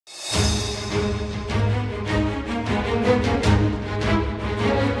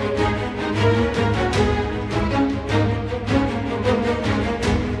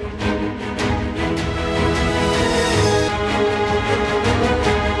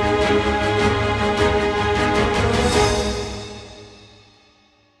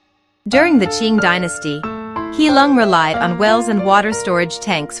During the Qing dynasty, Keelung relied on wells and water storage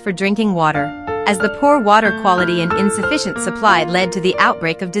tanks for drinking water, as the poor water quality and insufficient supply led to the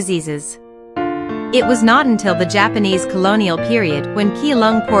outbreak of diseases. It was not until the Japanese colonial period when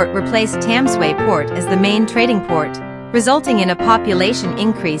Keelung Port replaced Tamsui Port as the main trading port, resulting in a population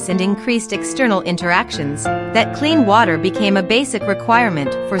increase and increased external interactions, that clean water became a basic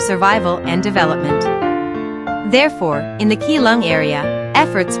requirement for survival and development. Therefore, in the Keelung area,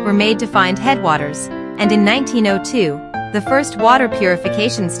 efforts were made to find headwaters, and in 1902, the first water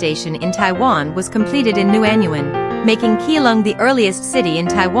purification station in Taiwan was completed in Nuannuan, making Keelung the earliest city in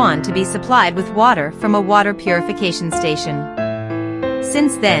Taiwan to be supplied with water from a water purification station.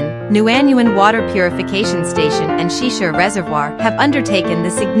 Since then, Nuannuan Water Purification Station and Xishi Reservoir have undertaken the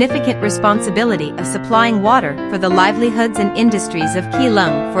significant responsibility of supplying water for the livelihoods and industries of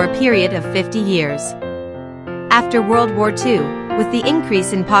Keelung for a period of 50 years. After World War II, with the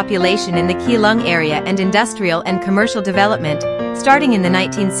increase in population in the Keelung area and industrial and commercial development, starting in the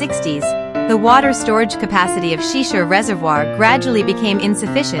 1960s, the water storage capacity of Xishi Reservoir gradually became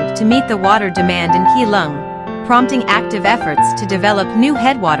insufficient to meet the water demand in Keelung, prompting active efforts to develop new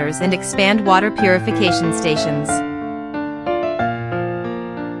headwaters and expand water purification stations.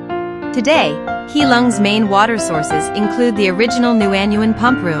 Today, Keelung's main water sources include the original Nuannuan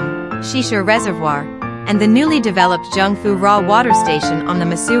Pump Room, Xishi Reservoir, and the newly developed Zhongfu Raw Water Station on the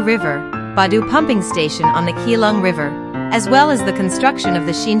Masu River, Badu Pumping Station on the Keelung River, as well as the construction of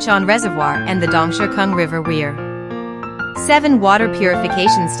the Xinshan Reservoir and the Dongshikeng River Weir. 7 water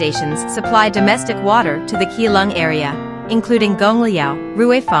purification stations supply domestic water to the Keelung area, including Gongliao,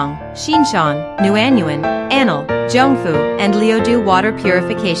 Ruifeng, Xinshan, Nuannuan, Anil, Zhongfu, and Liudu water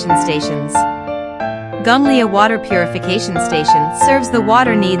purification stations. Gongliao Water Purification Station serves the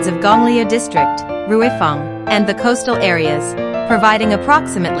water needs of Gongliao District, Ruifeng, and the coastal areas, providing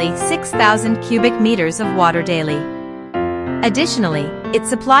approximately 6,000 cubic meters of water daily. Additionally, it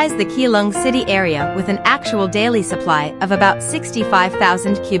supplies the Keelung city area with an actual daily supply of about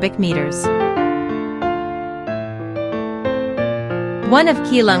 65,000 cubic meters. One of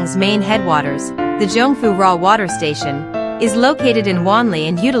Keelung's main headwaters, the Zhongfu Raw Water Station, is located in Wanli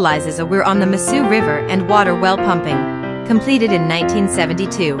and utilizes a weir on the Masu River and water well pumping, completed in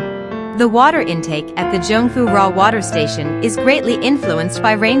 1972. The water intake at the Zhongfu Raw Water Station is greatly influenced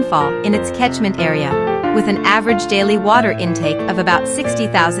by rainfall in its catchment area, with an average daily water intake of about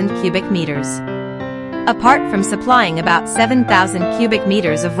 60,000 cubic meters. Apart from supplying about 7,000 cubic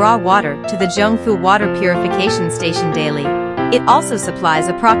meters of raw water to the Zhongfu Water Purification Station daily, it also supplies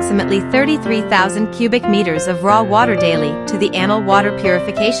approximately 33,000 cubic meters of raw water daily to the Anil Water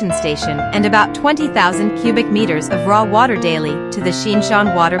Purification Station and about 20,000 cubic meters of raw water daily to the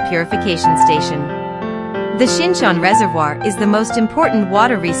Xinshan Water Purification Station. The Xinshan Reservoir is the most important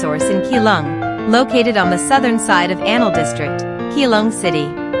water resource in Keelung, located on the southern side of Anil District, Keelung City.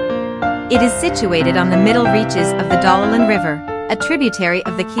 It is situated on the middle reaches of the Dongshikeng River, a tributary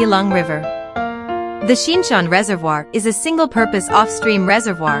of the Keelung River. The Xinshan Reservoir is a single-purpose off-stream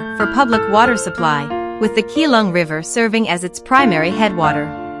reservoir for public water supply, with the Keelung River serving as its primary headwater.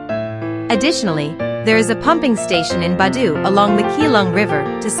 Additionally, there is a pumping station in Badu along the Keelung River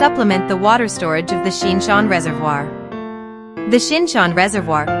to supplement the water storage of the Xinshan Reservoir. The Xinshan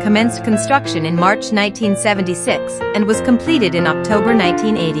Reservoir commenced construction in March 1976 and was completed in October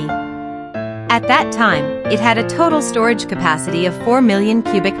 1980. At that time, it had a total storage capacity of 4 million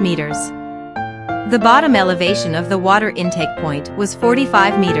cubic meters. The bottom elevation of the water intake point was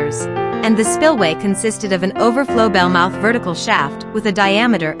 45 meters, and the spillway consisted of an overflow bellmouth vertical shaft with a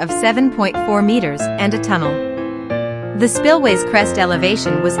diameter of 7.4 meters and a tunnel. The spillway's crest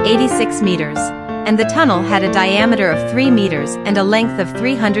elevation was 86 meters, and the tunnel had a diameter of 3 meters and a length of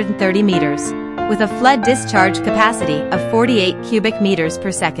 330 meters, with a flood discharge capacity of 48 cubic meters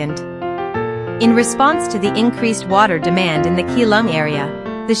per second. In response to the increased water demand in the Keelung area,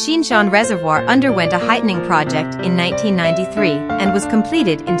 the Xinshan Reservoir underwent a heightening project in 1993 and was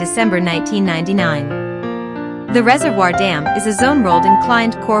completed in December 1999. The reservoir dam is a zone-rolled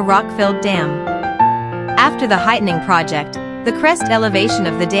inclined core rock-filled dam. After the heightening project, the crest elevation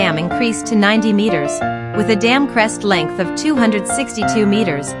of the dam increased to 90 meters, with a dam crest length of 262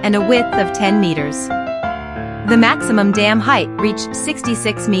 meters and a width of 10 meters. The maximum dam height reached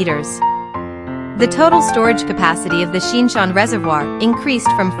 66 meters. The total storage capacity of the Xinshan Reservoir increased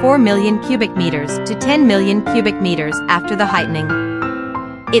from 4 million cubic meters to 10 million cubic meters after the heightening.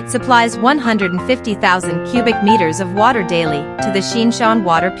 It supplies 150,000 cubic meters of water daily to the Xinshan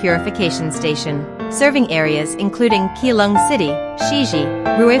Water Purification Station, serving areas including Keelung City, Xishi,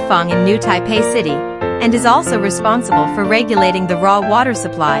 Ruifeng and New Taipei City, and is also responsible for regulating the raw water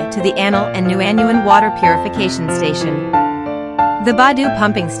supply to the Anil and Nuannuan Water Purification Station. The Badu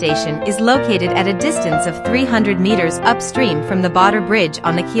Pumping Station is located at a distance of 300 meters upstream from the Badu Bridge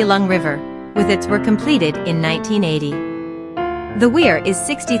on the Keelung River, with its were completed in 1980. The weir is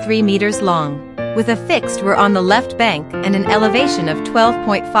 63 meters long, with a fixed weir on the left bank and an elevation of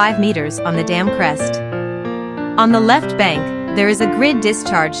 12.5 meters on the dam crest. On the left bank, there is a grid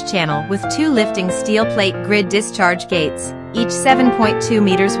discharge channel with 2 lifting steel plate grid discharge gates, each 7.2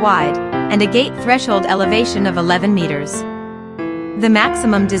 meters wide, and a gate threshold elevation of 11 meters. The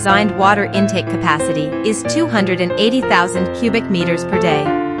maximum designed water intake capacity is 280,000 cubic meters per day.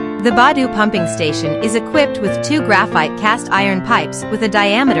 The Badu Pumping Station is equipped with 2 graphite cast iron pipes with a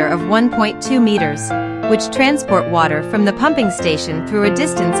diameter of 1.2 meters, which transport water from the pumping station through a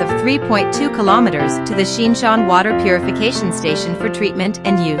distance of 3.2 kilometers to the Xinshan Water Purification Station for treatment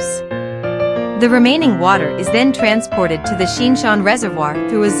and use. The remaining water is then transported to the Xinshan Reservoir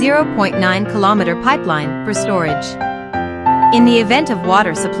through a 0.9-kilometer pipeline for storage. In the event of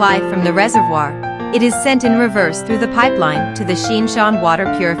water supply from the reservoir, it is sent in reverse through the pipeline to the Xinshan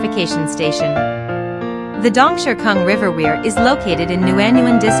Water Purification Station. The Dongshikeng River Weir is located in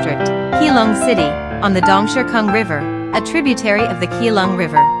Nuannuan District, Keelung City, on the Dongshikeng River, a tributary of the Keelung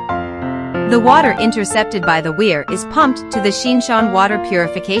River. The water intercepted by the weir is pumped to the Xinshan Water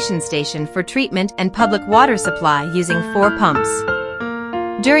Purification Station for treatment and public water supply using 4 pumps.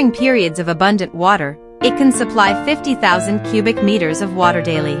 During periods of abundant water, it can supply 50,000 cubic meters of water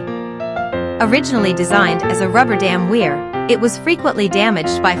daily. Originally designed as a rubber dam weir, it was frequently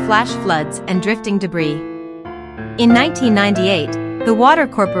damaged by flash floods and drifting debris. In 1998, the Water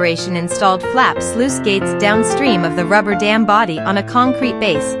Corporation installed flap sluice gates downstream of the rubber dam body on a concrete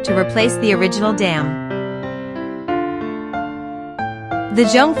base to replace the original dam. The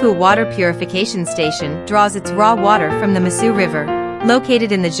Zhongfu Water Purification Station draws its raw water from the Masu River,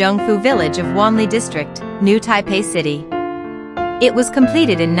 located in the Zhongfu village of Wanli District, New Taipei City. It was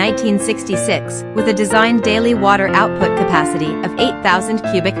completed in 1966 with a designed daily water output capacity of 8,000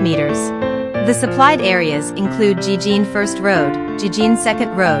 cubic meters. The supplied areas include Jijin First Road, Jijin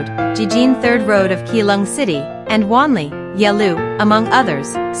Second Road, Jijin Third Road of Keelung City, and Wanli, Yelu, among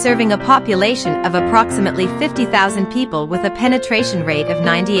others, serving a population of approximately 50,000 people with a penetration rate of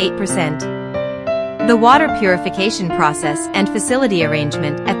 98%. The water purification process and facility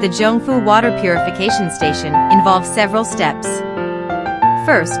arrangement at the Zhongfu Water Purification Station involves several steps.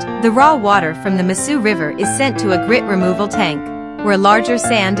 First, the raw water from the Masu River is sent to a grit removal tank, where larger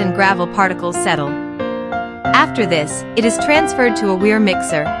sand and gravel particles settle. After this, it is transferred to a weir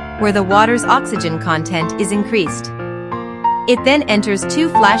mixer, where the water's oxygen content is increased. It then enters 2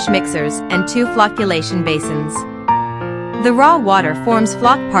 flash mixers and 2 flocculation basins. The raw water forms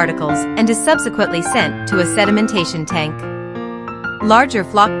floc particles and is subsequently sent to a sedimentation tank. Larger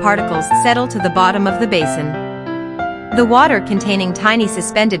floc particles settle to the bottom of the basin. The water containing tiny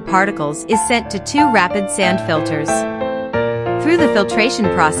suspended particles is sent to 2 rapid sand filters. Through the filtration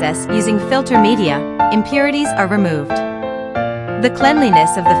process using filter media, impurities are removed. The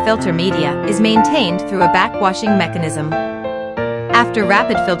cleanliness of the filter media is maintained through a backwashing mechanism. After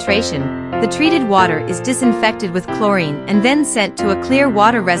rapid filtration, the treated water is disinfected with chlorine and then sent to a clear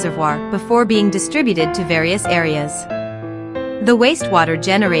water reservoir before being distributed to various areas. The wastewater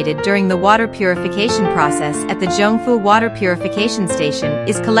generated during the water purification process at the Zhongfu Water Purification Station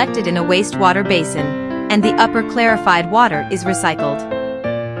is collected in a wastewater basin, and the upper clarified water is recycled.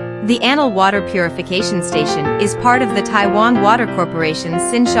 The Anil Water Purification Station is part of the Taiwan Water Corporation's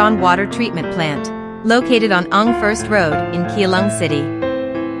Xinshan Water Treatment Plant, located on Ung First Road in Keelung City.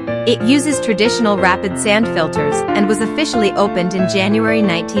 It uses traditional rapid sand filters and was officially opened in January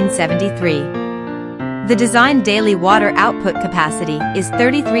 1973. The designed daily water output capacity is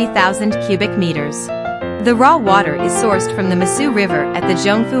 33,000 cubic meters. The raw water is sourced from the Masu River at the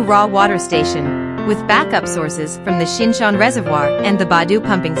Zhongfu Raw Water Station, with backup sources from the Xinshan Reservoir and the Badu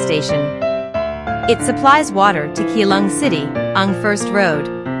Pumping Station. It supplies water to Keelung City, Ung First Road,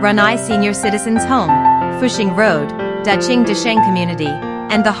 Runai Senior Citizens Home, Fuxing Road, Daqing Dasheng Community,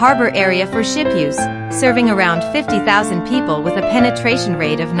 and the harbor area for ship use, serving around 50,000 people with a penetration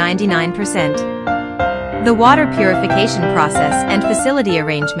rate of 99%. The water purification process and facility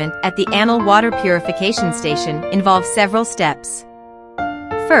arrangement at the Anil Water Purification Station involves several steps.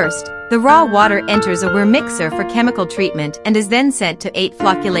 First, the raw water enters a weir mixer for chemical treatment and is then sent to 8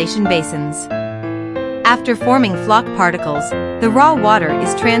 flocculation basins. After forming floc particles, the raw water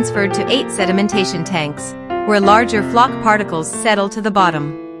is transferred to 8 sedimentation tanks, where larger floc particles settle to the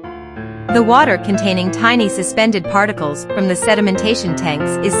bottom. The water containing tiny suspended particles from the sedimentation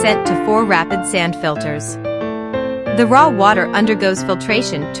tanks is sent to 4 rapid sand filters. The raw water undergoes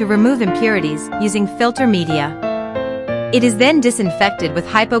filtration to remove impurities using filter media. It is then disinfected with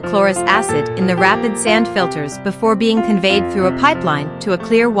hypochlorous acid in the rapid sand filters before being conveyed through a pipeline to a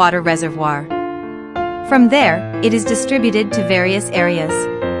clear water reservoir. From there, it is distributed to various areas.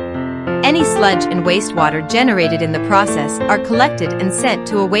 Any sludge and wastewater generated in the process are collected and sent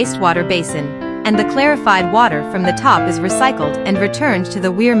to a wastewater basin, and the clarified water from the top is recycled and returned to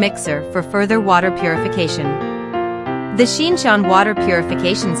the Weir mixer for further water purification. The Xinshan Water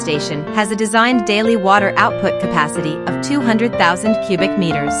Purification Station has a designed daily water output capacity of 200,000 cubic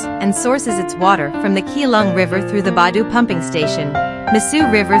meters and sources its water from the Keelung River through the Badu Pumping Station,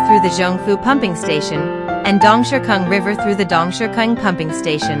 Masu River through the Zhongfu Pumping Station, and Dongshikeng River through the Dongshikeng Pumping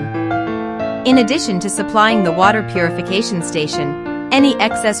Station. In addition to supplying the water purification station, any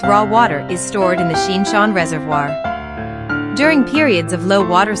excess raw water is stored in the Xinshan Reservoir. During periods of low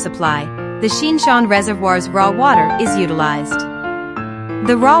water supply, the Xinshan Reservoir's raw water is utilized.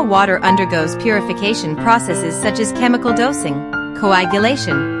 The raw water undergoes purification processes such as chemical dosing,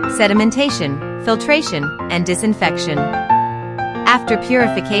 coagulation, sedimentation, filtration, and disinfection. After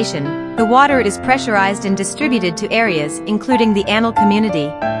purification, the water is pressurized and distributed to areas including the Anil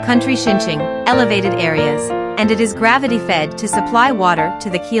community, country Xincheng, elevated areas, and it is gravity-fed to supply water to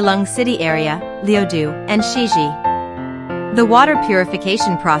the Keelung city area, Liudu, and Xishi. The water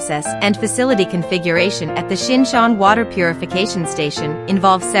purification process and facility configuration at the Xinshan Water Purification Station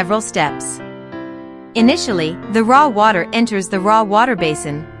involve several steps. Initially, the raw water enters the raw water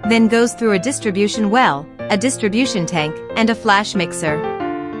basin, then goes through a distribution well, a distribution tank, and a flash mixer.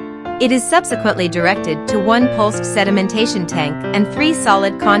 It is subsequently directed to 1 pulsed sedimentation tank and 3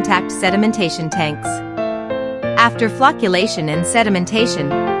 solid contact sedimentation tanks. After flocculation and sedimentation,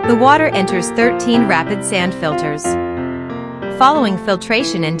 the water enters 13 rapid sand filters. Following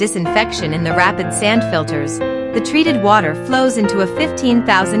filtration and disinfection in the rapid sand filters, the treated water flows into a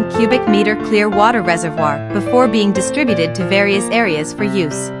 15,000 cubic meter clear water reservoir before being distributed to various areas for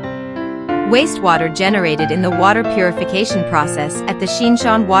use. Wastewater generated in the water purification process at the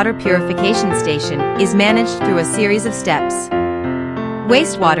Xinshan Water Purification Station is managed through a series of steps.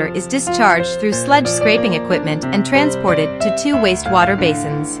 Wastewater is discharged through sludge scraping equipment and transported to 2 wastewater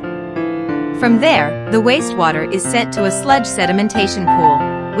basins. From there, the wastewater is sent to a sludge sedimentation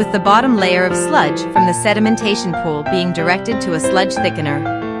pool, with the bottom layer of sludge from the sedimentation pool being directed to a sludge thickener.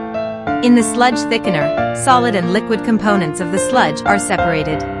 In the sludge thickener, solid and liquid components of the sludge are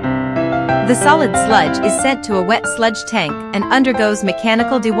separated. The solid sludge is sent to a wet sludge tank and undergoes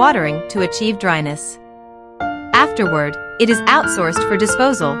mechanical dewatering to achieve dryness. Afterward, it is outsourced for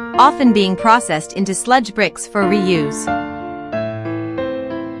disposal, often being processed into sludge bricks for reuse.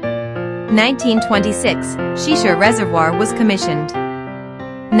 1926, Xishi Reservoir was commissioned.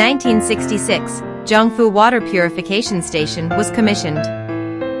 1966, Zhongfu Water Purification Station was commissioned.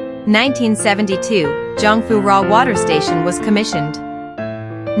 1972, Zhongfu Raw Water Station was commissioned.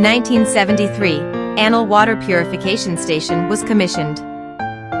 1973, Anil Water Purification Station was commissioned.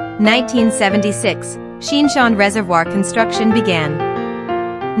 1976, Xinshan Reservoir construction began.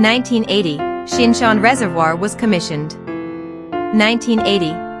 1980, Xinshan Reservoir was commissioned.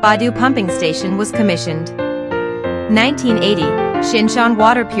 1980, Badu Pumping Station was commissioned. 1980, Xinshan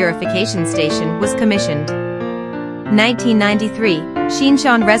Water Purification Station was commissioned. 1993,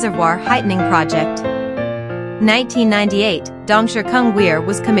 Xinshan Reservoir Heightening Project. 1998, Dongshikeng Weir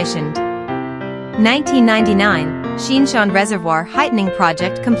was commissioned. 1999, Xinshan Reservoir Heightening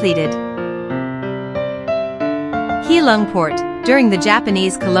Project completed. Keelung Port, during the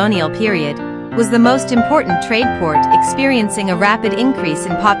Japanese colonial period, was the most important trade port, experiencing a rapid increase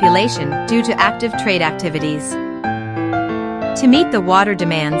in population due to active trade activities. To meet the water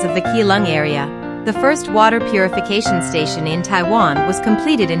demands of the Keelung area, the first water purification station in Taiwan was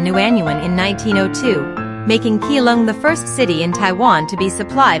completed in Nuannuan in 1902, making Keelung the first city in Taiwan to be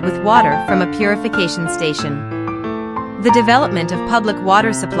supplied with water from a purification station. The development of public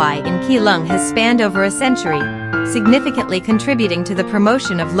water supply in Keelung has spanned over a century, significantly contributing to the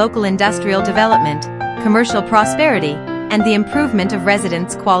promotion of local industrial development, commercial prosperity, and the improvement of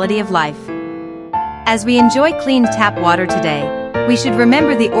residents' quality of life. As we enjoy clean tap water today, we should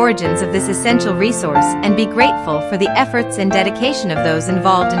remember the origins of this essential resource and be grateful for the efforts and dedication of those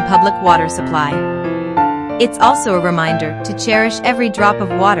involved in public water supply. It's also a reminder to cherish every drop of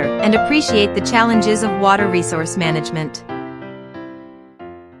water and appreciate the challenges of water resource management.